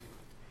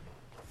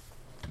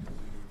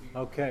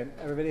Okay,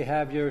 everybody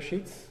have your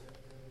sheets?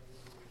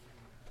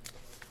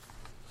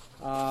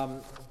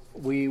 I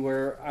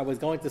was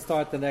going to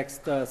start the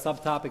next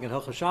subtopic in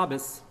Hilchos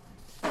Shabbos,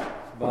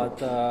 but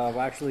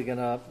we're actually going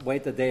to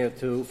wait a day or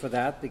two for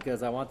that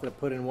because I wanted to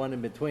put in one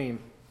in between.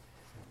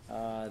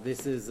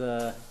 This is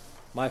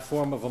my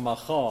form of a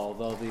machal,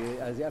 although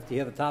as you have to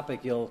hear the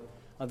topic, you'll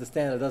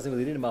understand it doesn't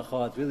really need a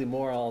machal. It's really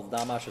more al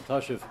damash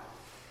toshiv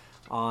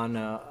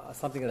on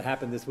something that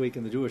happened this week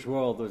in the Jewish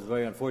world. It was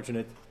very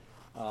unfortunate.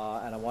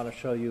 And I want to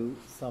show you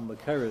some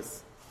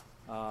Mesorahs.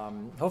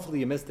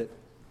 Hopefully you missed it.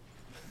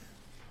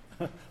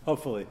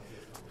 Hopefully.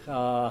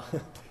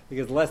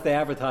 Because the less they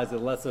advertise it, the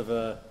less of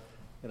a,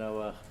 I don't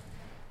want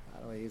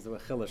to use the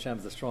word Chil Hashem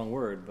is a strong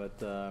word, but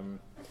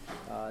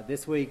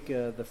this week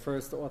the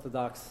first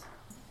Orthodox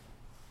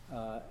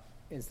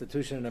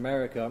institution in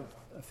America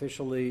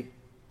officially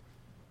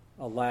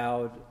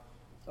allowed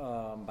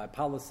by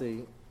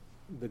policy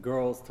the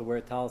girls to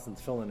wear talis and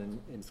tefillin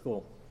in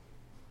school.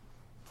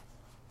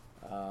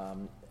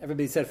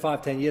 Everybody said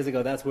 5-10 years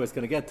ago that's where it's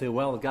going to get to.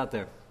 Well, it got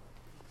there.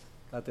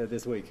 Got there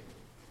this week.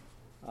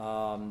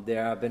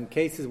 There have been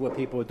cases where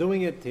people were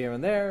doing it here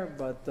and there,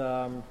 but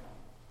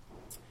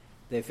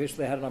they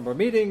officially had a number of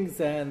meetings,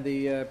 and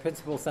the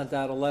principal sent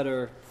out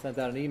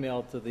an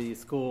email to the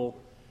school.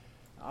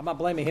 I'm not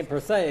blaming him per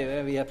se.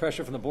 Maybe he had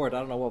pressure from the board. I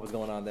don't know what was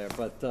going on there,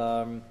 but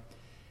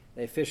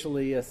they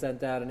officially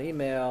sent out an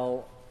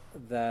email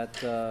that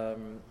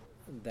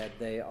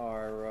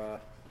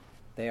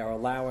they are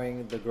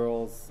allowing the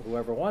girls,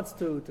 whoever wants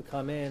to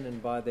come in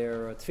and by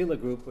their tefillah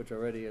group, which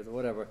already is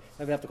whatever.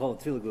 They don't have to call it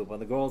tefillah group. When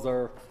the girls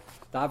are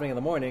davening in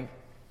the morning,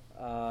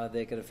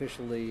 they can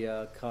officially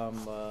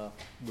come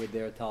with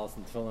their talis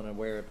and tefillin and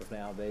wear it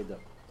b'fnei Aveda,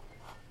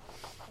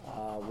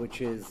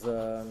 which is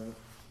a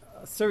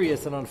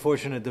serious and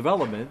unfortunate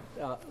development.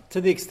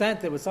 To the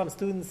extent there were some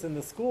students in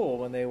the school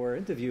when they were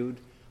interviewed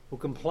who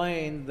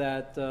complained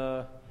that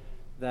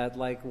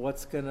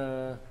what's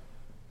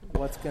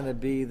gonna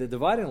be the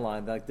dividing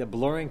line? Like they're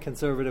blurring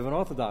conservative and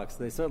orthodox.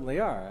 They certainly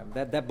are.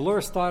 That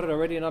blur started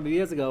already a number of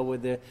years ago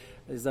with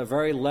is a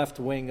very left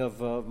wing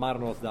of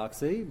modern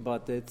orthodoxy,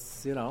 but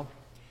it's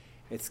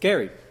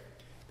scary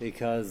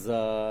because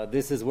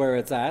this is where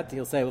it's at.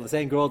 You'll say, well, the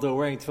same girls are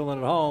wearing tefillin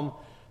at home,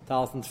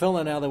 talis and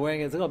tefillin, now they're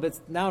wearing it. But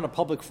it's now in a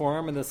public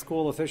forum, and the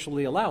school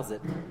officially allows it,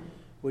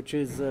 which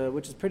is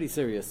pretty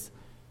serious.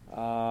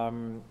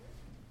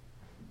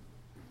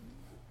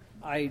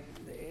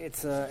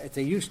 It's a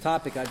huge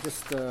topic. I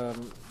just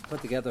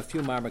put together a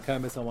few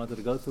marmakamis I wanted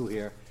to go through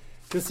here,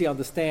 just so you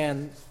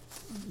understand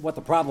what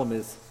the problem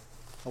is,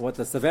 or what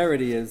the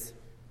severity is.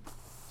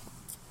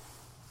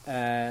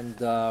 And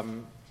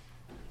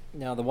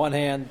now, the one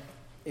hand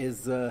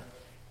is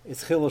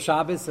Chil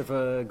Shabbos. If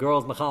a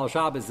girl's Machal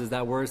Shabbos, is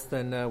that worse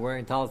than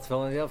wearing talis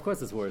tefillin? Yeah, of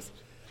course it's worse.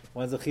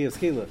 One's a Chiyuv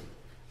Chila.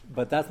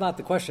 But that's not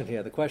the question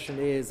here. The question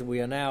is, we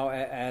are now,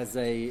 as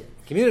a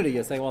community,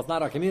 you're saying, well, it's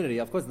not our community.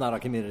 Of course it's not our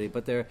community,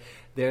 but they're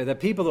the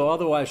people who are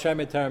otherwise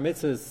Shemet Torah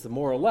mitzvahs,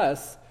 more or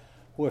less,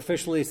 who are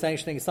officially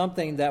sanctioning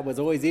something that was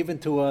always, even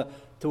to a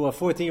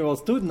 14-year-old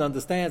student,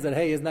 understands that,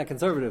 hey, isn't that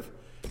conservative?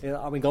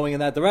 Are we going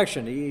in that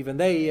direction? Even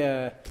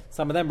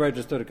some of them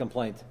registered a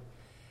complaint.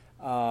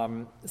 So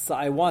on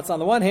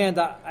the one hand,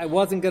 I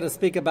wasn't going to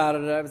speak about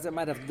it. It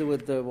might have to do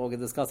with, we'll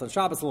discuss on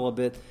Shabbos a little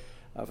bit,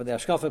 from the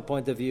Ashkafa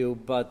point of view,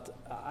 but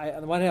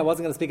on the one hand, I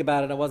wasn't going to speak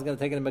about it, and I wasn't going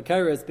to take it in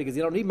Mesorahs, because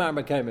you don't need Mar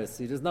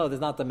Mesorahs. You just know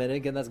there's not the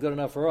minig, and that's good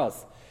enough for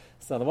us.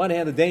 So on the one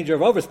hand, the danger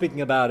of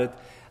over-speaking about it,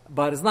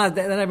 but it's not.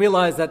 Then I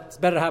realized that it's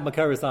better to have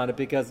Mesorahs on it,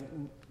 because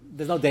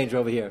there's no danger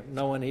over here.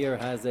 No one here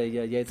has a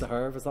Yetzer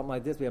Hara or something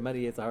like this. We have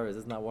many Yetzer Haras.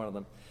 It's not one of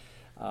them.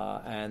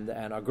 And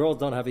our girls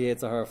don't have a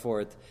Yetzer Hara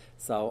for it.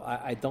 So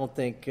I don't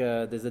think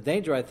there's a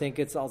danger. I think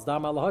it's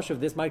Al-Zdam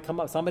Al-Hoshev. This might come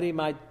up. Somebody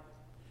might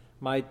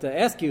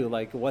ask you,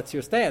 like, what's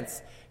your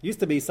stance? Used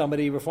to be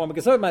somebody Reform and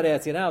Conservative might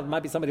ask you. Now it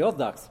might be somebody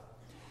Orthodox.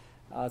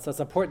 So it's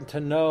important to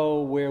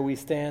know where we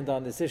stand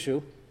on this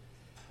issue.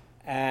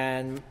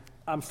 And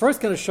I'm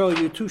first going to show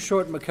you three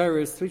short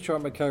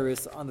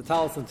Mesorahs on the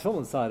talis and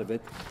tefillin side of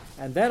it.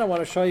 And then I want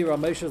to show you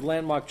Ramesh's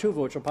landmark tshuva,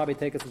 which will probably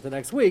take us into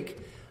next week.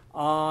 It's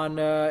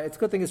a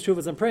good thing it's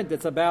tshuva's in print.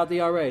 It's about the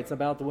RA. It's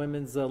about the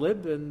women's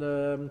lib and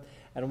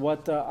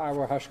what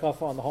our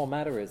hashkafa on the whole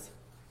matter is,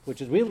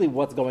 which is really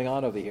what's going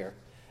on over here.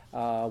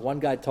 One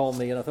guy told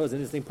me, and I thought it was an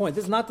interesting point.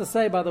 This is not to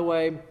say, by the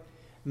way,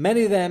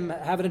 many of them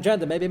have an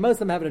agenda. Maybe most of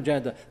them have an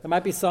agenda. There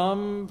might be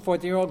some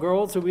 14-year-old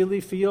girls who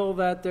really feel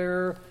that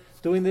they're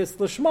doing this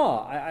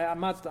lishma.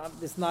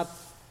 It's not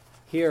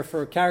here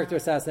for character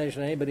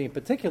assassination of anybody in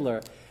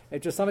particular.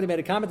 It's just somebody made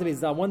a comment to me.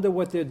 I wonder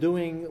what they're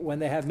doing when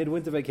they have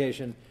midwinter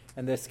vacation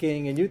and they're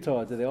skiing in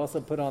Utah. Do they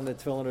also put on the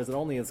tefillin, or is it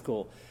only in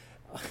school?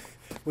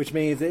 Which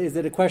means, is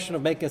it a question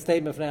of making a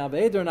statement for now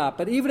or not?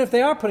 But even if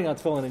they are putting on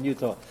tefillin in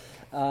Utah,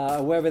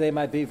 wherever they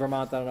might be,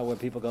 Vermont, I don't know where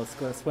people go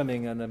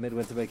swimming on a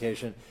midwinter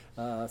vacation,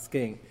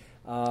 skiing.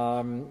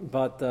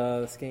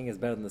 But skiing is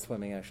better than the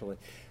swimming, actually,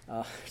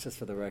 just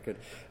for the record.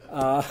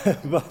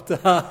 But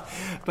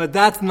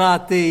that's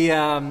not the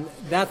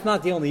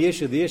only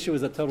issue. The issue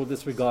is a total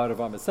disregard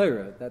of our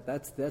Mesorah.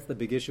 That's the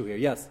big issue here.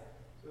 Yes.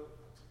 So,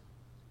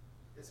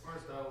 as far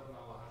as Dal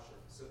Malahasha,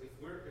 so if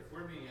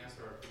we're being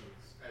asked our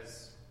opinions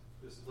as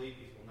just lay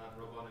people, not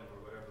Rabbanim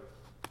or whatever,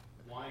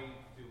 why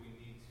do we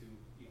need to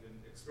even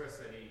express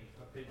any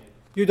opinion?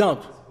 You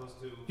don't.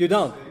 You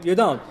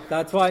don't.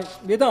 That's why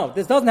you don't.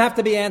 This doesn't have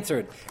to be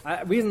answered.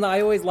 Reason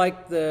I always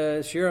like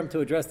the shiurim to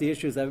address the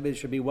issues, everybody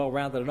should be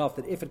well-rounded enough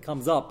that if it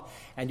comes up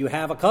and you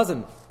have a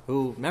cousin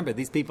who, remember,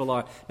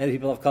 many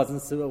people have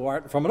cousins who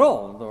aren't from at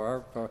all,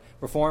 or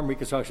Reform,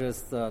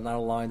 Reconstructionists, not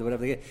aligned, or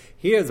whatever.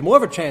 Here's more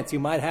of a chance you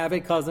might have a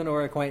cousin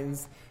or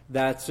acquaintance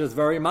that's just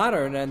very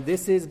modern, and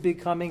this has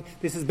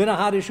been a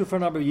hot issue for a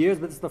number of years,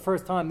 but it's the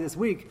first time this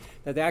week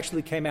that they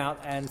actually came out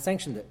and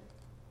sanctioned it.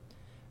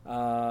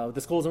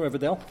 The school's in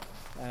Riverdale,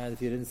 and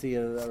if you didn't see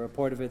a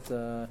report of it,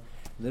 I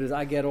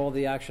get all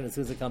the action as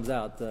soon as it comes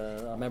out.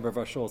 A member of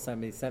our shul sent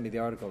me the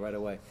article right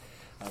away.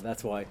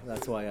 That's why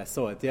I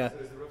saw it. Yeah. So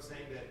is the Rav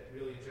saying that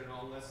really in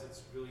general, unless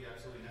it's really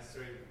absolutely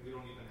necessary, we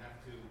don't even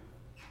have to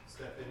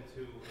step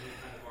into any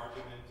kind of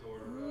argument or?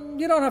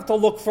 You don't have to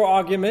look for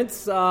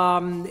arguments.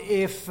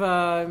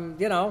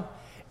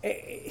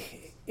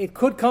 It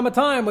could come a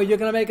time where you're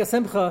going to make a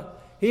simcha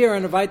here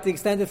and invite the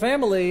extended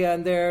family,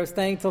 and they're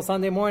staying till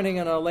Sunday morning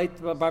on a late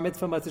bar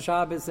mitzvah Motzei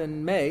Shabbos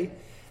in May,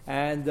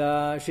 and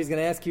she's going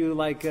to ask you,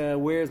 like,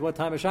 what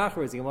time of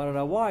Shachar is? You want to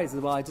know why? He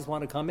says, well, I just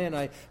want to come in.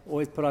 I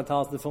always put on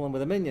talis to fill in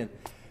with a minyan.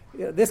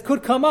 This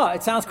could come up.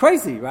 It sounds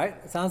crazy, right?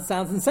 It sounds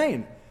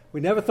insane. We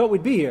never thought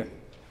we'd be here.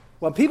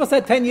 When people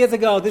said 10 years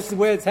ago, this is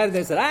where it's headed,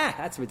 they said,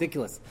 that's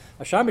ridiculous.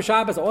 A Shamar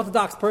Shabbos, an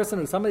Orthodox person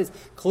who somebody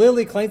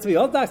clearly claims to be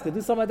Orthodox, to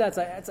do something like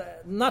that, it's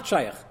not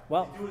shaykh.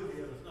 Well,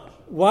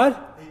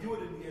 what? They do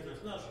it in the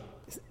Ezra's Nashim.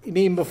 You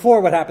mean before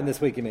what happened this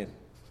week, you mean?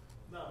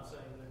 No, I'm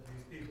saying that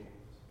these people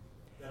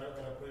that are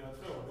putting on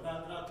film, they're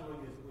not doing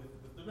it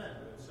with the men.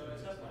 So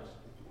it's not nice.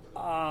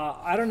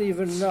 I don't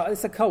even know.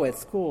 It's a co-ed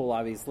school,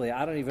 obviously.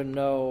 I don't even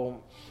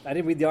know. I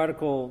didn't read the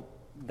article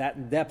that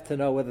in depth to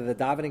know whether they're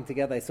davening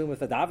together. I assume if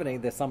they're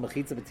davening, there's some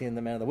mechitza between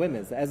the men and the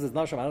women. The Ezra's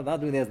Nashim, I'm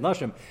not doing the Ezra's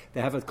Nashim. They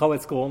have a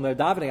co-ed school and they're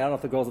davening. I don't know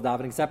if the girls are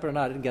davening separate or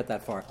not. I didn't get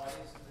that far.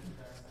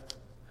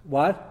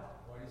 What?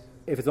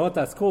 If it's not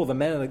that school, the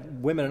men and the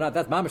women are not.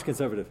 That's mamish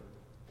conservative.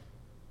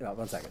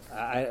 One second.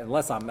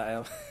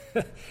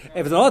 If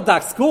it's an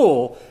Orthodox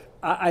school,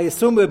 I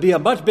assume it would be a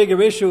much bigger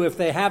issue if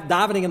they have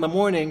davening in the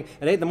morning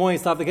at 8 in the morning,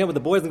 stuff again with the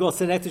boys and girls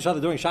sit next to each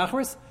other during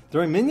shacharis,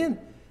 during minyan.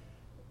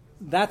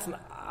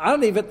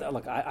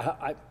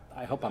 I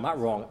hope I'm not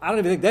wrong. I don't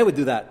even think they would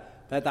do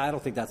that. I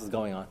don't think that's what's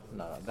going on.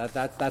 No,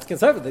 that's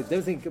conservative.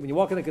 They think when you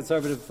walk in a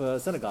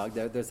conservative synagogue,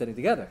 they're sitting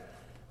together.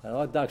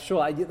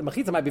 Sure, the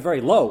mechitza might be very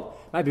low,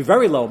 might be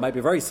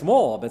very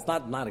small, but it's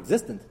not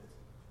non-existent.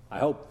 I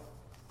hope.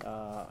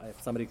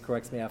 If somebody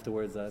corrects me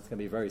afterwards, it's going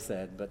to be very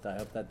sad, but I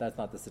hope that's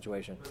not the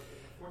situation. But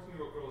the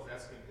 14-year-old girl is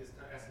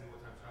asking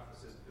what time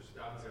Shabbos is because she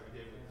davens every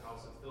day with the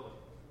house and filling.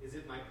 Is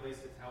it my place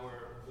to tell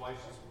her why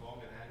she's wrong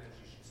and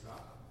she should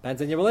stop?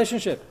 Depends on your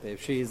relationship.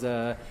 If she's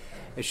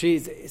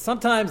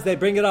sometimes they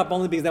bring it up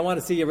only because they want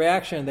to see your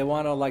reaction. They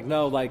want to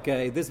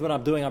this is what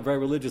I'm doing. I'm very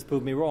religious.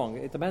 Prove me wrong.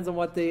 It depends on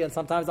and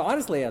sometimes they're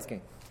honestly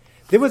asking.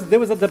 There was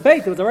a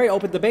debate. There was a very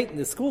open debate in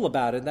the school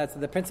about it. And that's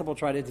the principal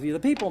tried to interview the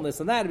people and this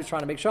and that. He was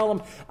trying to make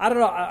shalom. I don't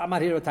know. I'm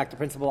not here to attack the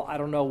principal. I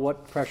don't know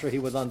what pressure he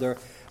was under.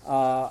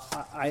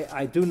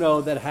 I do know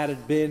that had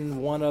it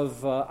been one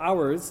of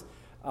ours,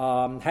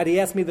 had he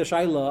asked me the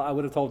shaila, I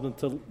would have told him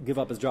to give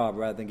up his job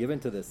rather than give in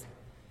to this.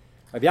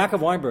 Rav Yaakov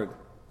Weinberg,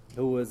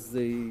 who was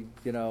the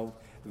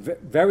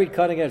very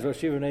cutting edge Rosh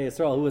Yeshiva Bnei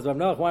Yisrael, who was Rav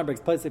Noach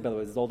Weinberg's Pesach, by the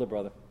way, his older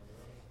brother.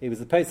 He was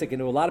the Pesach. He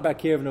knew a lot about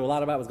Kiev, knew a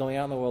lot about what was going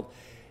on in the world.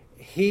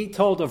 He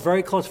told a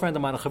very close friend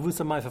of mine, a chavus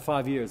of mine for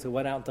 5 years, who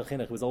went out into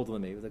chinuch, who was older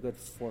than me. He was a good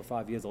 4 or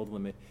 5 years older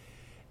than me.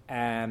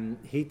 And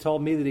he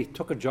told me that he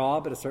took a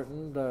job at a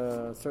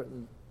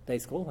certain day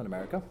school in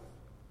America.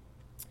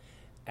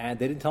 And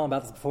they didn't tell him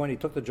about this before, and he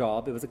took the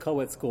job. It was a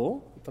co-ed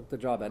school. He took the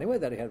job anyway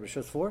that he had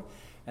rishus for.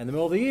 And in the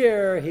middle of the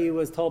year, he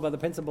was told by the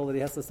principal that he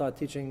has to start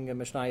teaching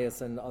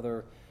Mishnayos and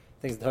other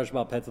things to Hirsch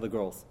Pet to the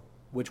girls,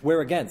 which we're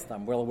against.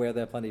 I'm well aware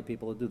there are plenty of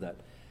people who do that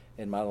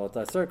in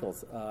Malota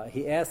circles.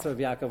 He asked Rav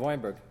Yaakov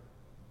Weinberg.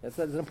 It's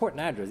an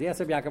important address. He asked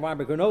Rav Yaakov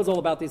Weinberg, who knows all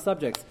about these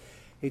subjects.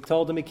 He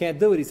told him he can't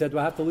do it. He said, do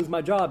I have to lose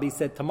my job? He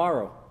said,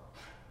 tomorrow.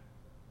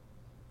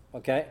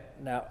 Okay?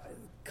 Now,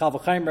 Kal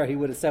v'chaimer, he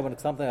would have said when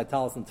it's something like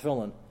talis and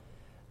tefillin,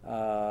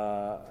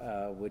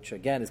 which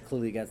again is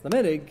clearly against the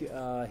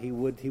minig, he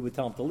would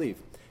tell him to leave.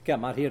 Okay,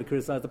 I'm not here to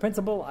criticize the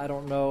principal. I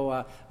don't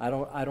know. I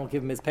don't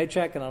give him his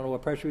paycheck, and I don't know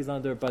what pressure he's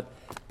under. But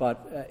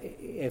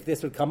if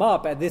this would come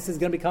up, and this is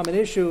going to become an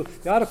issue,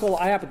 there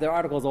are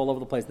articles all over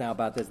the place now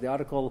about this. The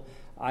article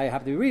I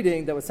have to be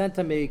reading that was sent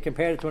to me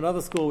compared it to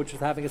another school which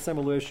was having a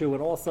similar issue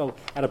and also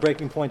at a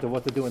breaking point of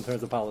what to do in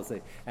terms of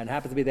policy. And it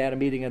happened to be they had a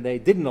meeting and they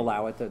didn't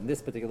allow it. And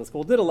this particular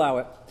school did allow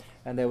it,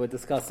 and they were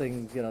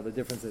discussing the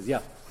differences. Yeah.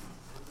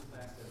 The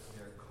fact that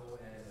they're co-ed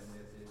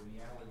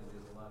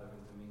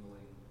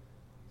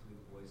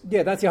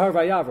Yeah, that's Yahar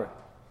Vayavar.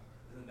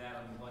 Isn't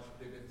that a much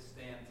bigger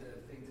thing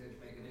to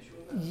make an issue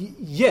about?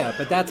 Yeah,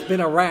 but that's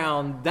been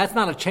around. That's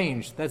not a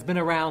change. That's been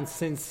around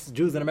since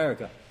Jews in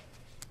America.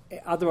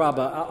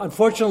 Adarabba.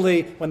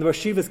 Unfortunately, when the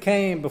Rosh Yeshivas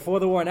came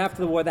before the war and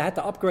after the war, they had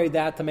to upgrade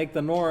that to make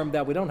the norm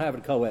that we don't have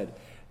it co-ed.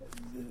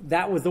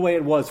 That was the way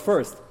it was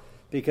first,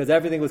 because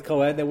everything was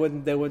co-ed. They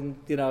wouldn't,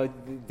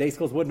 day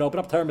schools wouldn't open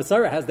up. Torah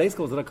Mesorah has day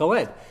schools that are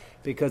co-ed,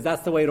 because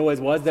that's the way it always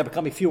was. They're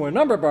becoming fewer in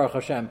number, Baruch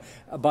Hashem,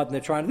 but they're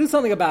trying to do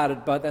something about it,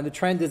 and the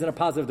trend is in a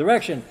positive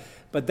direction.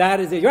 But that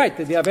is, you're right,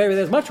 the Avera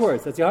is much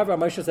worse. That's Yahar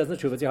Moshe says in the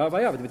Tshuva, it's Yahar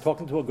Vayavar. To be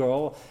talking to a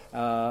girl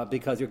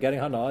because you're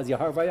getting hana is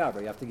Yahar Vayavar.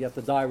 You have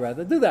to die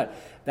rather than do that.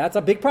 That's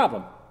a big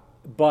problem.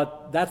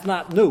 But that's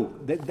not new.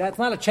 That's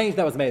not a change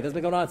that was made. That's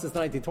been going on since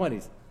the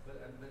 1920s.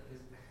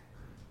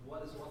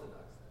 What is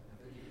Orthodox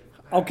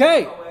then?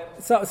 Okay.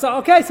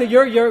 So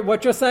you're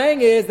what you're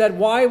saying is that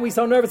why are we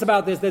so nervous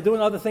about this? They're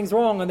doing other things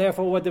wrong, and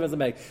therefore what difference does it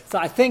make? So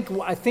I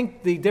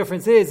think the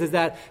difference is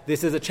that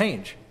this is a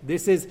change.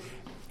 This is,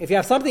 if you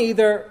have something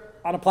either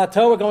on a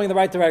plateau or going in the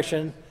right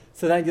direction,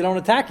 so then you don't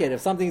attack it.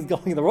 If something's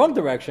going in the wrong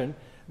direction,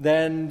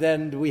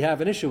 then we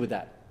have an issue with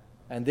that.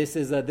 And this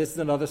is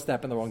another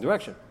step in the wrong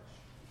direction.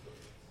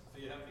 So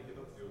you have to give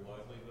up your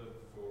livelihood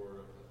for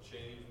a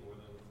change more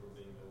than for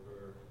being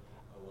over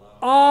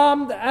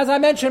allowed? As I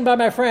mentioned by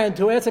my friend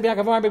who asked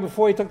Yaakov Arnberg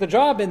before he took the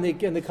job in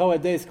the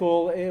co-ed day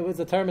school, it was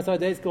a Torah Mesorah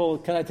day school,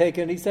 can I take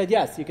it? And he said,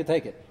 yes, you can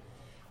take it.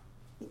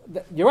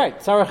 You're right.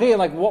 Sarachi,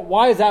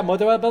 why is that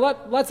mutter?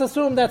 But let's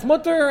assume that's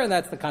mutter, and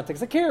that's the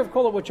context of kiruv.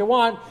 Call it what you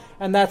want,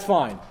 and that's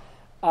fine.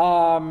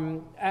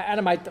 And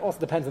it might also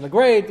depends on the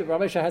grade.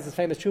 Rav Moshe has this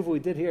famous tshuva we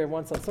did here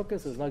once on Sukkot.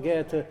 It's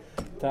nageh to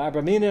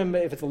Abraminim.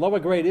 If it's a lower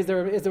grade, is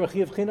there a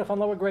chiyuv chinuch on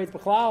lower grades?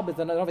 B'chlal, but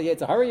then I don't know if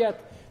it's a hurry yet.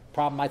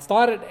 Problem might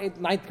start at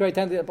 9th grade,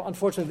 10th.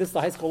 Unfortunately, this is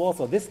the high school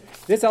also. This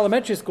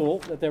elementary school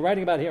that they're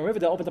writing about here in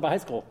Riverdale opened up a high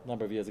school a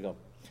number of years ago.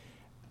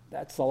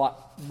 That's a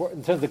lot.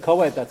 In terms of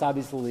co-ed, that's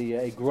obviously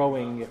a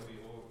growing...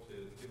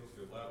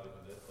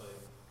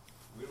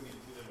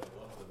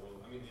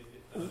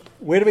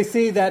 Where do we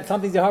see that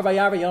something's Yahar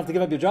Vayavar, you don't have to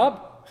give up your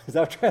job? Is that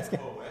what you're asking?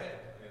 So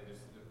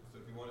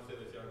if you want to say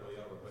that's Yahar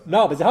Vayavar,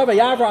 No, but Yahar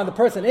Vayavar on the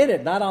person in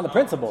it, not on the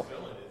principle.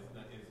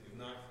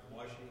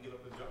 Why should he give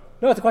up the job?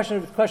 No, it's a question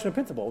of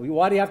principle.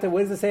 Why do you have to?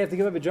 What does it say? You have to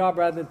give up your job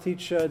rather than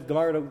teach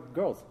Gemara to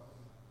girls?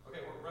 Okay,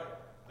 well,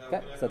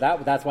 right. Okay, so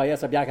that's why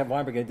yes, Rabbi Yaakov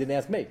Weinberg didn't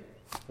ask me,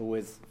 who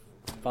was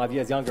 5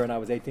 years younger and I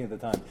was 18 at the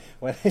time.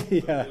 When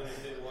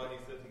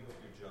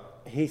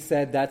he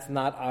said that's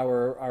not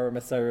our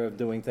Mesorah of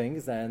doing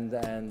things, and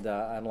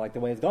I don't like the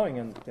way it's going,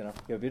 and give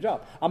up your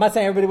job. I'm not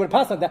saying everybody would have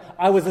passed on that.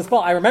 I was the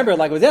spal. I remember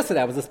like it was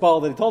yesterday. I was the spal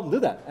that he told him to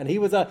do that, and he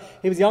was a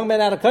young man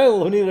out of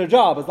Koil who needed a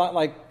job. It's not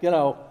like he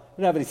didn't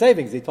have any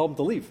savings. He told him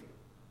to leave.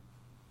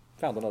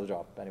 Found another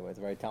job anyway. He's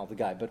a very talented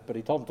guy, but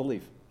he told him to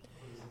leave.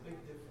 There's a big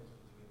difference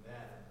between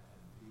that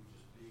and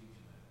just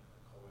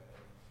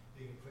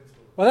being a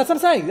principal. Well, that's what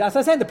I'm saying. That's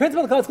what I'm saying. The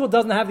principal of the school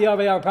doesn't have the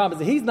RVR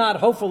problems. He's not,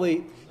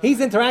 hopefully, he's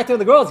interacting with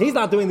the girls. He's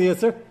not doing the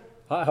Yisr.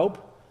 I hope.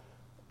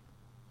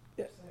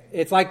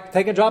 It's like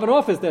taking a job in an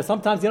office. There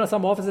sometimes,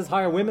 some offices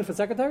hire women for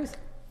secretaries.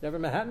 You ever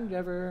in Manhattan? You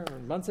ever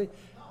in Muncie?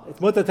 It's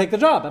mutter to take the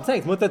job. I'm saying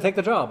it's mutter to take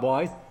the job.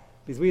 Why?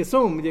 Because we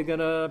assume you're going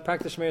to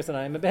practice Shmir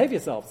Sinai and behave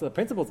yourself. So the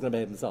principal's going to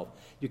behave himself.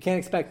 You can't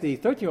expect the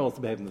 13-year-olds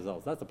to behave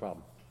themselves. That's the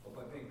problem.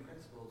 By being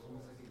principal, it's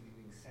almost like you're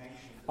being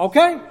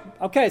sanctioned.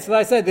 Okay. So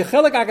I said the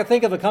chilek I can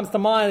think of that comes to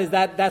mind is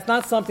that that's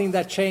not something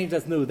that changed,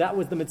 that's new. That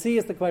was the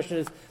Metzias. The question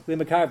is the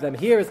Makar of them.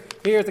 Here's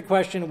the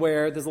question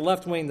where there's a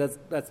left wing that's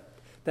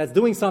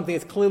doing something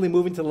that's clearly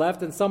moving to the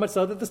left, and so much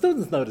so that the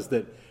students noticed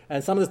it,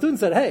 and some of the students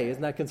said, "Hey,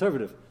 isn't that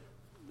conservative?"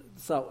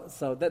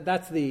 So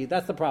that's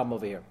the problem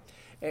over here.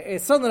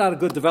 It's certainly not a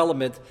good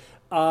development.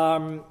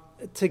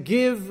 To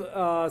give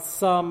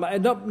some,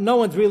 and no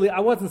one's really.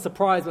 I wasn't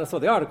surprised when I saw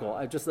the article.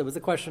 It was a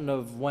question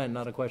of when,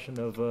 not a question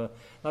of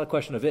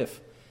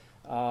if.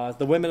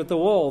 The women at the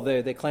wall,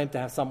 they claim to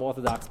have some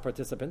Orthodox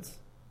participants,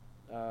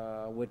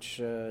 which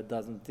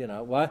doesn't,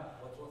 what?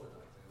 What's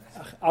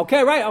Orthodox?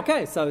 Okay, right.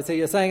 Okay, so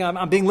you're saying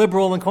I'm being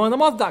liberal and calling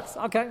them Orthodox.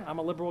 Okay, I'm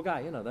a liberal guy.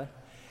 You know that.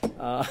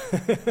 One of the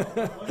big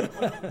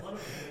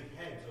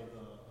heads of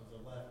the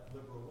left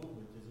liberal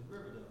movement is in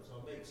Riverdale, so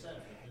it makes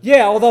sense.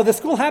 Yeah, although the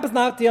school happens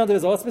not to be under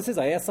his auspices.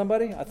 I asked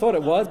somebody. I thought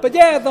it was, but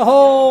yeah, the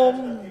whole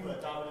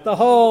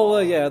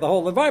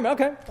environment.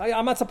 Okay,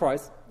 I'm not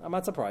surprised.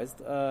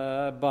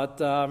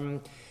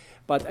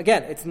 But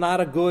again, it's not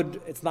a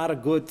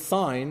good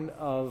sign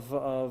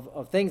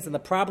of things. And the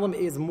problem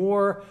is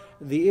more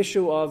the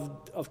issue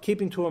of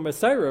keeping to a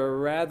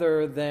Mesorah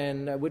rather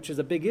than, which is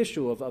a big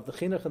issue of the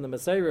chinuch and the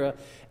Mesorah,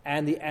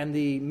 and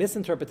the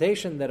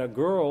misinterpretation that a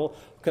girl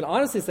can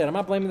honestly say. I'm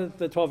not blaming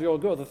the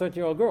 12-year-old girl, the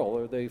 13-year-old girl,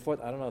 or I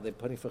don't know. They're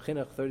putting for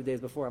chinuch 30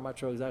 days before. I'm not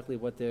sure exactly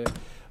what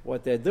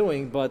they're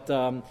doing, but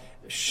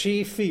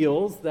she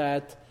feels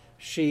that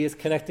she is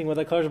connecting with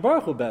HaKadosh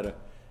Baruch Hu better.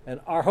 And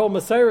our whole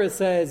Mesorah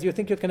says, you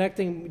think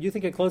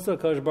you're close to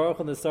Kosh Baruch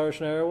and the Sarah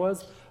Shnera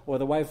was, or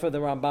the wife of the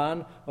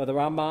Ramban, or the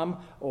Rambam,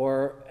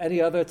 or any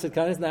other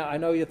tzidkanis. Now, I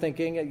know you're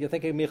thinking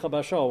Micha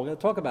Bashol. We're going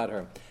to talk about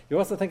her. You're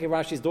also thinking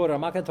Rashi's daughter.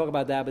 I'm not going to talk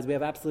about that because we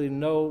have absolutely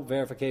no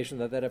verification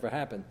that ever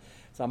happened.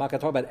 So I'm not going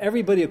to talk about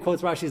everybody who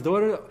quotes Rashi's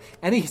daughter.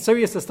 Any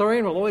serious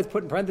historian will always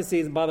put in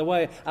parentheses, and by the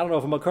way, I don't know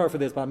if I'm a cur for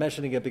this, but I'm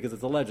mentioning it because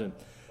it's a legend.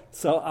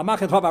 So I'm not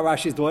going to talk about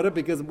Rashi's daughter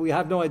because we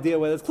have no idea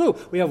where there's clue.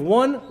 We have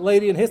one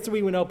lady in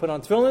history we know put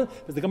on tefillin,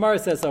 because the Gemara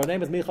says so. Her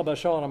name is Micha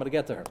Bashol, and I'm going to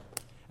get to her.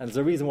 And there's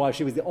a reason why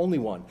she was the only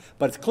one.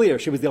 But it's clear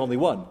she was the only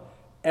one.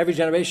 Every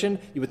generation,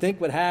 you would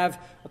think, would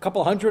have a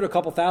couple hundred, a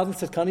couple thousand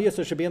tzidkaniyos,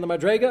 so it should be in the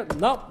Madrega.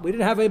 No, we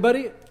didn't have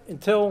anybody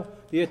until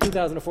the year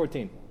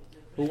 2014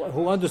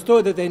 who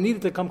understood that they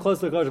needed to come close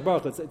to Kosh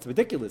Baruch. It's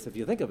ridiculous if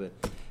you think of it.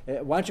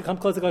 Why don't you come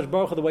close to Kosh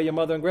Baruch the way your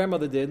mother and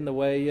grandmother did, and the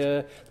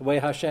way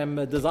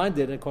Hashem designed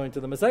it according to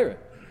the Mesorah?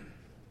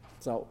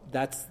 So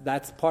that's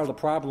part of the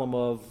problem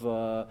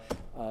of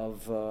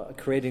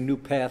creating new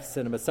paths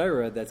in a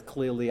Mesorah that's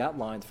clearly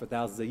outlined for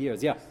thousands of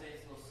years. Yeah.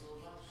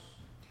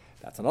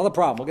 That's another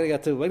problem. We're going to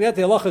get to the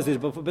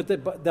halachas, but the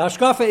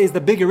hashkafa is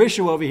the bigger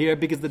issue over here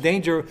because the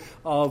danger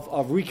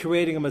of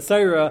recreating a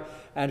Mesorah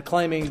and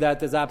claiming that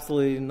there's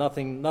absolutely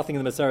nothing in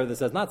the Mesorah that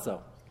says not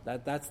so.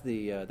 That's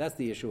the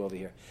issue over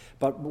here.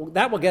 But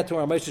that we'll get to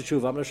our Moshe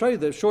Tshuva. I'm going to show you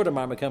the shorter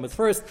Marmakemis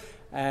first,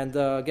 and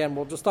again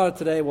we'll just start it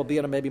today. We'll be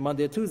on maybe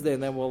Monday or Tuesday,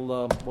 and then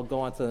we'll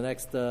go on to the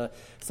next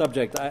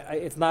subject.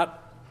 It's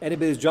not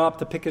anybody's job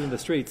to pick it in the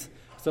streets.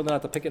 Certainly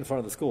not to pick it in front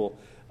of the school.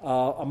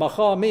 A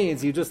machal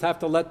means you just have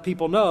to let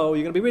people know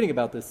you're going to be reading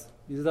about this.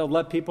 You just have to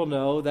let people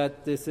know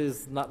that this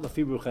is not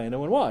Lefi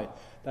Ruchenu and why.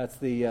 That's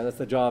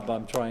the job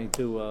I'm trying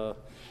to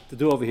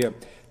do over here.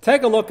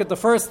 Take a look at the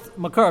first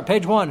Makar,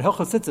 page 1,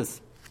 Hilchos Tzitzis.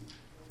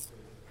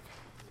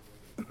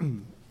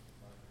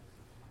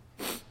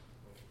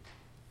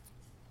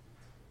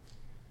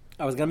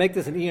 I was going to make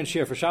this an Ian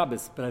share for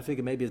Shabbos, but I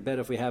figured maybe it's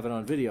better if we have it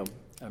on video.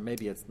 Or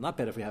maybe it's not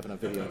better if we have it on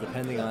video,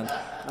 depending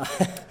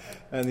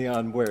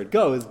on where it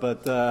goes.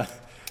 But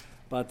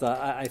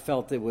I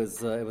felt it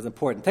was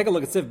important. Take a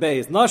look at Siv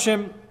Beis.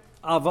 Noshim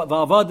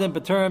v'avadim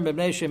b'turim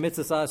b'bnei shem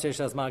mitzvah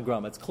sheish hazman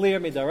grama. It's clear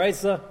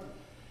midaraisa.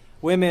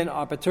 Women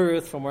are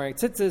paturith from wearing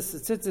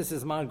tzitzis. Tzitzis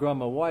is man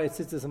grama. Why is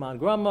tzitzis man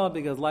grama?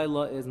 Because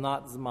Laila is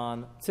not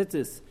zman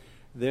tzitzis.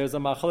 There's a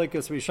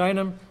machalikas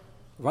rishayim,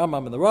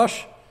 Rambam in the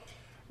Rosh.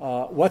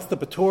 What's the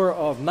patur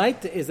of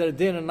night? Is it a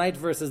din of night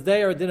versus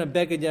day, or a din of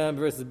beged yam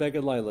versus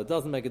beged Laila? It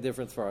doesn't make a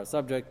difference for our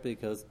subject,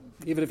 because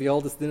even if you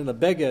hold this din in the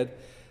beged,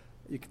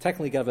 you can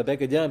technically have a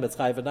beged yam, it's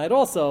chayiv at night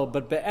also,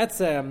 but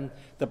be'etzem,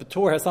 the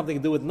patur has something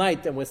to do with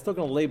night, and we're still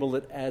going to label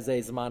it as a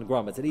zman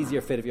gram. It's an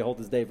easier fit if you hold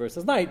this day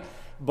versus night,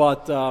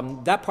 but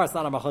that part's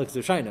not a machalik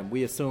zushainim.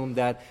 We assume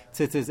that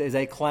tzitzis is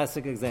a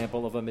classic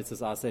example of a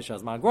mitzvah aseh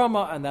shazman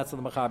grama, and that's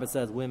what the Mechaber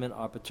says, women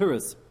are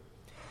paturas.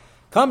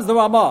 Comes the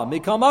Ramah,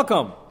 mikal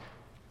makom.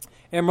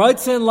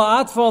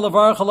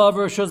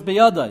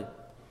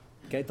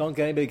 Okay, don't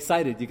get anybody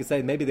excited. You can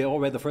say maybe they all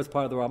read the first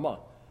part of the Ramah.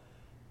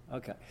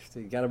 Okay,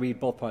 so you got to read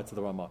both parts of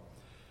the Ramah.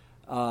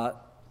 A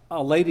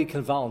lady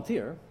can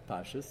volunteer,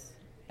 Pashas,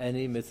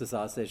 any mitzvah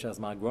aseh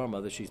shazman grama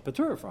that she's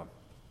patur from.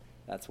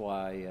 That's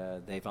why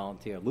they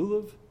volunteer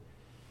lulav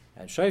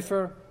and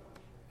shofar,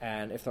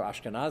 and if they're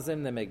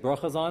Ashkenazim, they make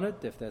brachas on it.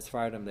 If they're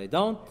Sephardim, they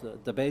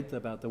don't. Debate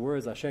about the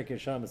words Asher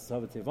Kisham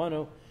Savat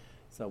Tivanu.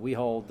 So we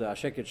hold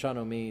Asher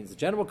Shanu means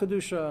general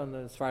kedusha, and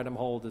the Sephardim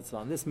hold it's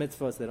on this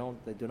mitzvah. So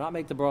they do not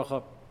make the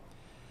bracha.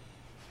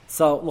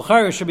 So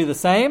l'chayr should be the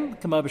same.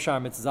 Kama b'shar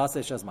mitzvah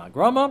shazman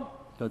grama.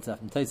 Go to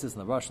Tesis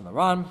and the Rosh and the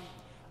Ran.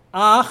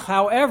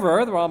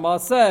 However, the Ramah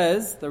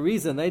says the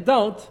reason they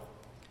don't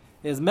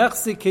is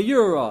mechsi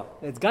kiyura.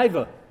 It's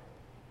gaiva.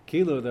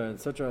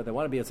 Kilu, they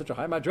want to be in such a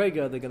high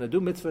madrega. They're going to do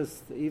mitzvahs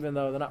even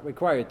though they're not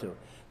required to.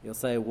 You'll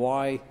say,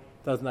 why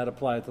doesn't that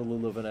apply to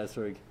lulav and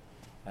esrog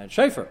and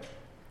shofar?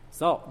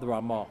 So the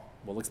Ramah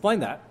will explain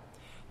that.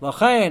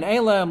 L'chein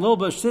elam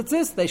lilbush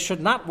tzitzis. They should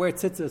not wear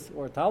tzitzis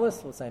or talis.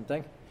 The same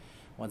thing.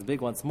 One's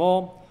big, one's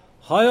small.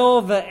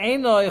 Hayol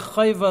ve'enoi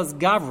chayvas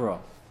gavra.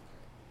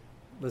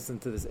 Listen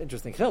to this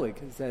interesting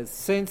chilik. It says,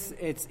 since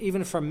it's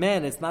even for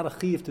men, it's not a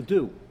chiyuv to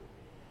do.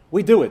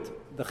 We do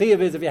it. The chiyuv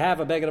is if you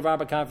have a beged of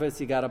arba kanfas,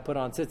 you got to put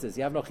on tzitzis.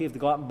 You have no chiyuv to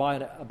go out and buy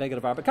a beged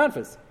of arba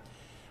kanfas.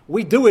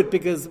 We do it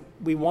because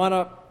we want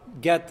to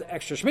get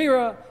extra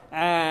shmira,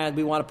 and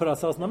we want to put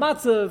ourselves in the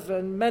matzav,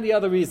 and many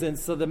other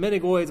reasons. So the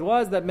minig always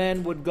was that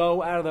men would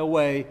go out of their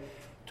way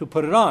to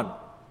put it on.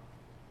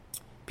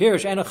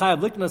 Pirish eno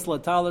chayav liknas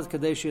latalas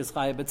kadeshi is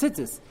chayav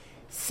betzitzis.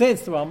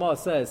 Since the Ramah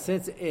says,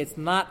 since it's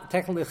not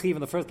technically chiv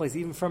in the first place,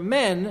 even for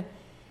men,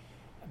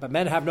 but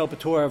men have no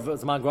patur of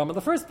zman grama in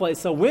the first place,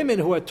 so women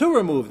who are too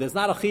removed, there's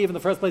not a chiv in the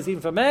first place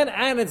even for men,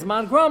 and it's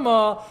zman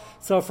grama,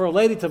 so for a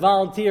lady to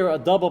volunteer a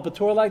double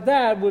patur like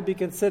that would be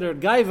considered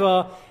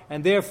gaiva,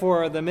 and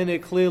therefore the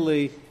minute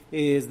clearly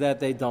is that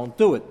they don't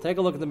do it. Take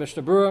a look at the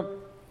Mishnah Berurah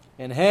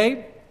in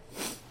Hay.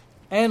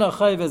 En a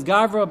chayv is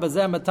gavra,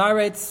 bazem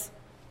ataretz,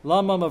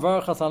 lama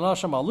mavarchas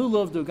anasham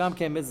alulav, du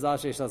gamke mitzvah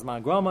sheish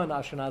zman grama, and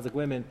Ashkenazic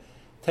women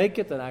take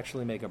it and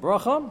actually make a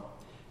bracha.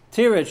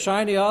 Tirit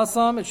shiny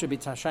awesome. It should be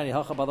shiny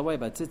hacha, by the way,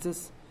 by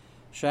tzitzis.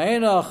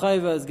 She'ena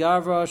chayva is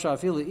gavra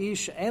sha'afilu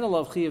ish ena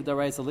lov chiv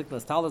daraisa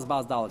liknas talis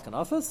baz dalet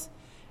kanafis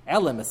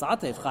elim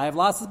esatev chayiv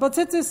lasses but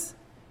tzitzis.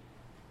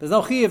 There's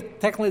no chiv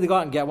technically to go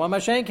out and get one.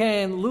 Mashen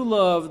kain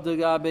lulav de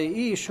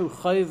gabe ish hu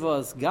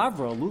chayvas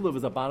gavra. Lulav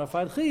is a bona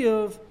fide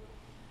chiv.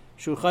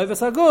 Shu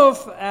chayvas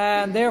aguf,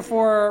 and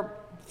therefore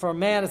for a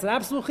man it's an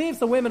absolute chiv.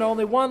 So women are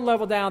only one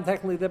level down.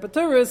 Technically they're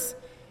paturis.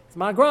 It's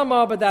my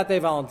grandma, but that they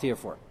volunteer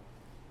for.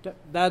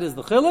 That is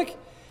the chilik.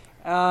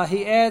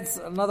 He adds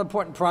another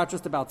important part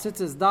just about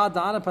tzitzis. Da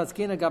ana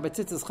paskina gabe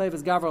tzitzis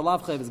chayvas gavra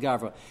lav chayvas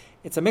gavra.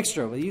 It's a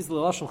mixture. We use the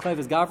lashon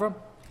chayvas gavra.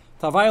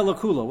 Tavaya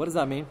lakula. What does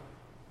that mean?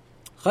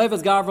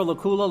 Chayvas gavra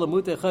lakula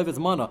lamute chayvas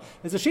mana.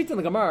 There's a sheet in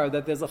the Gemara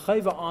that there's a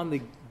chayva on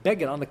the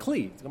beged, on the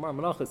kli. It's Gemara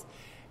Menachos.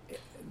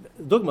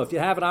 Dugma, if you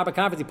have an Abba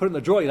conference, you put it in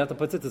the drawer, you have to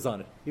put tzitzis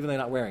on it, even though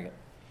you're not wearing it.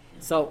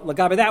 So,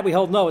 lagabe that we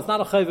hold no, it's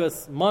not a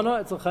chayvas mana,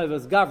 it's a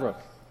chayvas gavra.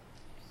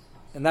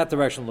 In that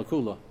direction,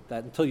 lakula,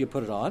 that until you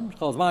put it on.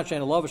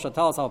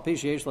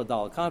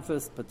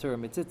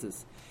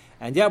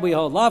 And yet we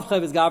hold lav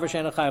chayv is gaver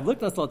she'ena chayav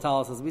liknas lo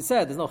talis. As we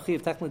said, there's no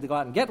chayav technically to go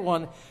out and get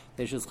one.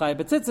 They should chayav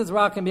betzitzis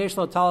rakim yesh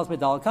lo talis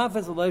medal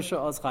kanfes v'leisha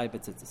os chayav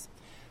betzitzis.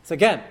 So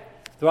again,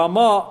 the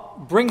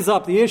Ramah brings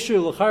up the issue: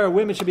 l'chayr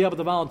women should be able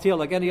to volunteer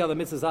like any other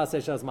mitzvah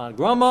aseh shazman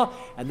grama.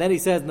 And then he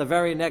says in the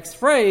very next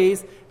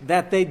phrase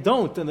that they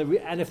don't,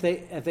 and if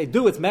they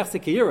do, it's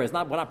mechzik kiyura. It's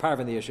not, we're not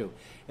parving the issue.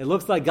 It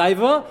looks like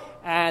gaiva,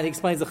 and he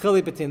explains the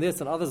chili between this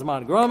and other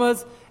zman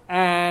gramas.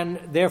 And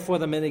therefore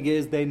the minig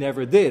is they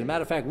never did.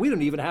 Matter of fact, we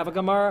don't even have a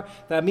Gemara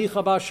that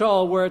Micha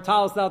Bashal where a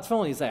talis without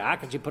tefillin. You say, how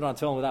could you put on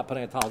tefillin without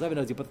putting a talis? Everyone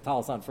knows you put the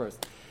talis on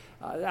first.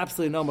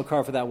 Absolutely no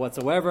makar for that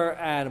whatsoever.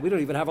 And we don't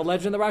even have a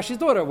legend that Rashi's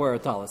daughter wore a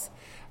talis.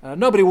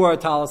 Nobody wore a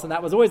talis, and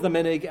that was always the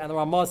minig. And the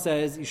Ramah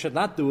says you should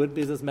not do it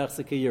because it's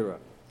mechzik kiyura.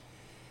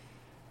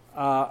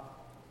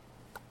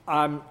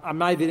 I'm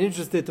not even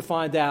interested to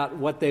find out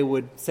what they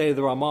would say to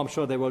the Ramah. I'm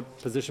sure they wrote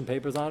position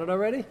papers on it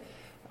already.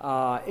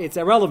 It's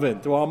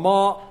irrelevant. The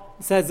Ramah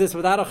says this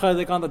without a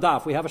chaylik on the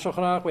daf. We have a Shulchan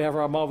Aruch, we have a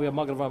Ramah, we have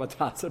Magen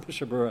Ramatas and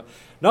Mishabura.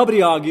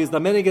 Nobody argues. The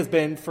minig has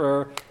been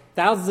for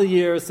thousands of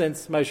years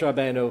since Moshe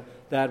Rabbeinu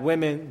that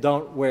women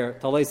don't wear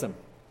talesim.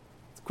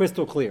 It's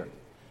crystal clear.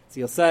 So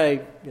you'll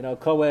say,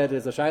 Koed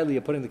is a shayli,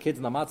 you're putting the kids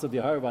in the matzah of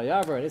Yahar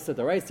Vayavar, and Issa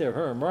the rice there,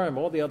 her and Murim,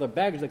 all the other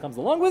baggage that comes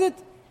along with it.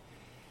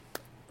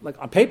 Like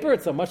on paper,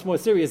 it's a much more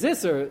serious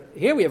issue.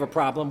 Here we have a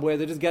problem where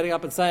they're just getting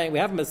up and saying, we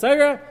have a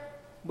Mesorah,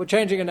 we're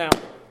changing it now.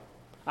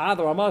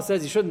 The Ramah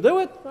says you shouldn't do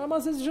it. The Ramah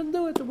says you shouldn't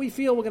do it. We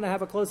feel we're going to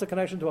have a closer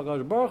connection to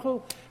HaKadosh Baruch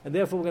Hu, and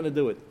therefore we're going to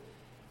do it.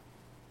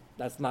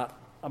 That's not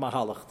a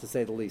mahalach, to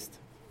say the least.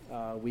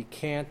 We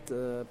can't,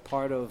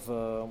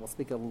 we'll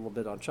speak a little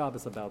bit on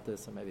Shabbos about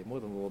this, or maybe more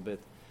than a little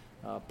bit.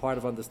 Part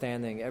of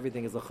understanding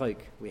everything is a chayk.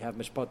 We have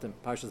mishpatim,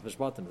 parshas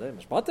mishpatim.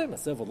 Mishpatim, a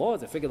civil law,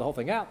 they figure the whole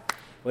thing out.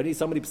 What do you need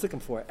somebody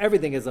psikim for?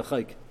 Everything is a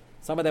chayk.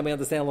 Some of them we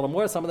understand a little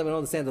more, some of them we don't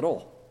understand at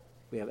all.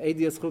 We have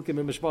Edias chukim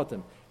and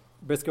mishpatim.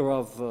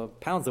 Briskerov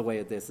pounds away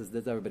at this, as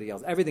everybody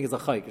else. Everything is a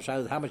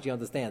chayk. How much do you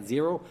understand?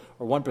 0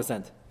 or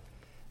 1%?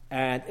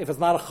 And if it's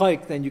not a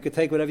chayk, then you could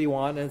take whatever you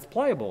want, and it's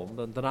pliable.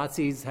 The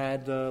Nazis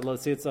had lo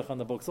sitzach on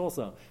the books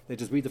also. They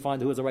just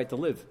redefined who has a right to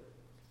live.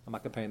 I'm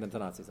not comparing them to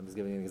Nazis. I'm just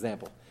giving you an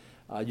example.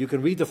 You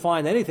can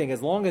redefine anything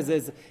as long as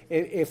if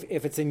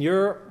it's in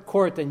your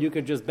court, then you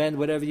can just bend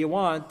whatever you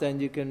want, then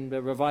you can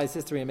revise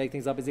history and make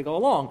things up as you go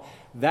along.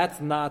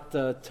 That's not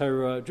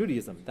Torah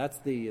Judaism. That's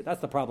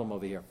the problem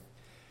over here.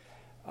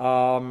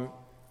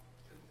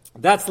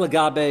 That's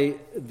lagabe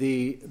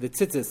the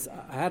tzitzis.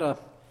 I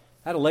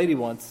had a lady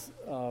once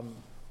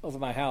over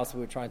my house. We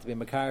were trying to be a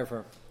makar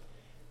for,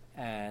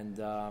 and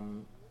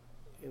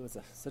it was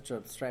such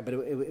a strange, but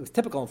it was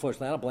typical.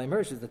 Unfortunately, I don't blame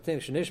her. She's the thing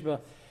shenishba.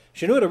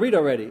 She knew how to read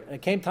already, and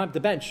it came time to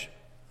bench.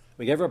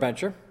 We gave her a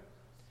bencher,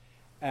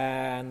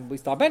 and we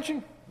start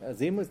benching.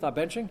 We start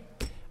benching.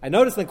 I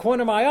noticed in the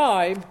corner of my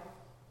eye,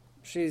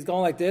 she's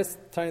going like this,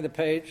 turning the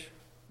page,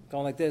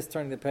 going like this,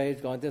 turning the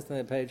page, going this,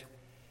 turning the page.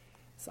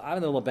 So I'm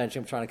in the little benching,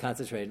 I'm trying to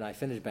concentrate, and I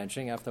finished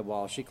benching. After a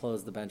while, she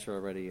closed the bencher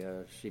already.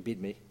 She beat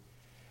me.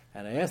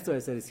 And I asked her, I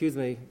said, excuse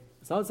me,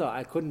 so-and-so,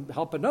 I couldn't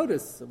help but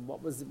notice.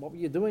 What were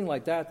you doing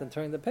like that and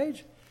turning the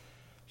page?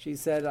 She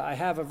said, I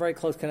have a very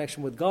close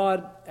connection with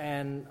God,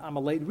 and I'm a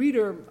late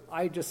reader.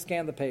 I just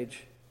scan the page.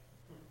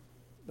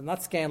 But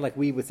not scan like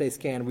we would say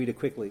scan, read it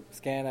quickly.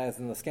 Scan as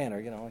in the scanner,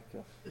 like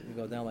you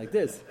go down like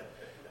this.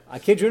 I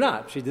kid you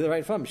not. She did it right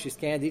in front of me. She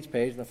scanned each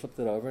page, and I flipped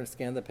it over and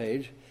scanned the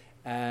page.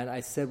 And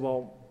I said,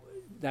 well,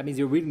 that means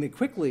you're reading it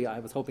quickly. I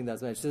was hoping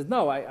that's what she says,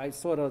 no, I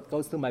sort of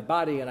goes through my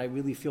body, and I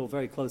really feel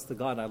very close to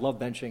God, and I love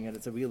benching, and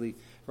it's a really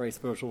very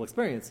spiritual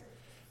experience.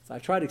 So I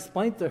tried to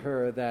explain to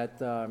her that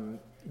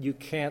you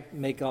can't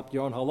make up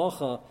your own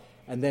halacha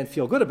and then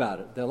feel good about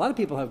it. There are a lot of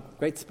people who have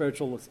great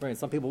spiritual experience.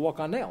 Some people walk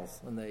on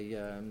nails, and they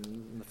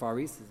in the Far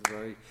East, it's a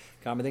very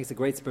common thing. It's a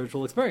great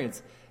spiritual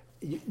experience.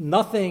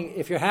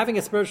 If you're having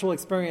a spiritual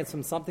experience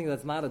from something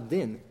that's not a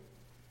din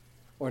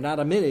or not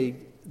a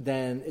minig,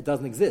 then it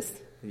doesn't exist.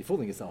 You're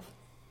fooling yourself.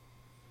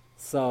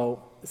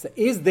 So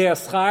is there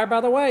schar,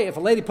 by the way? If a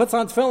lady puts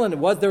on tefillin,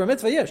 was there a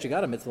mitzvah? Yeah, she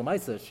got a mitzvah.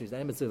 Ma'isa. She's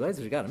a mitzvah.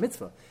 She got a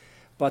mitzvah.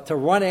 But to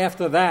run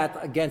after that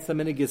against the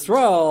Minig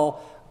Yisrael,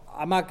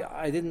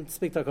 I didn't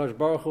speak to Hakadosh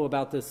Baruch Hu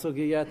about this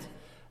sugi yet.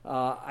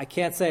 I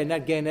can't say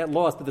net gain, net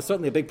loss, but there's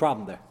certainly a big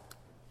problem there.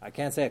 I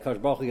can't say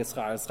Hakadosh Baruch Hu gives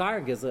schar.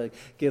 Schar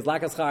gives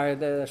lack of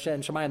schar.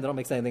 Shen Shemayim, they don't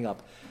mix anything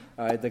up.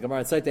 All right, the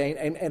Gemara said,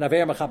 "And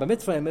aver machaba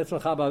mitzvah, and mitzvah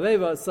chaba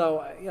aveva."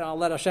 So I'll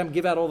let Hashem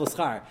give out all the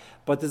schar.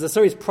 But there's a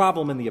serious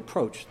problem in the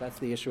approach. That's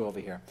the issue over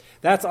here.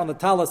 That's on the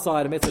Tala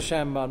side. And Mitzvah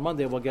Hashem on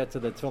Monday. We'll get to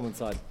the Tefillin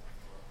side.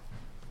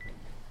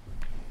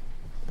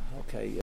 Okay.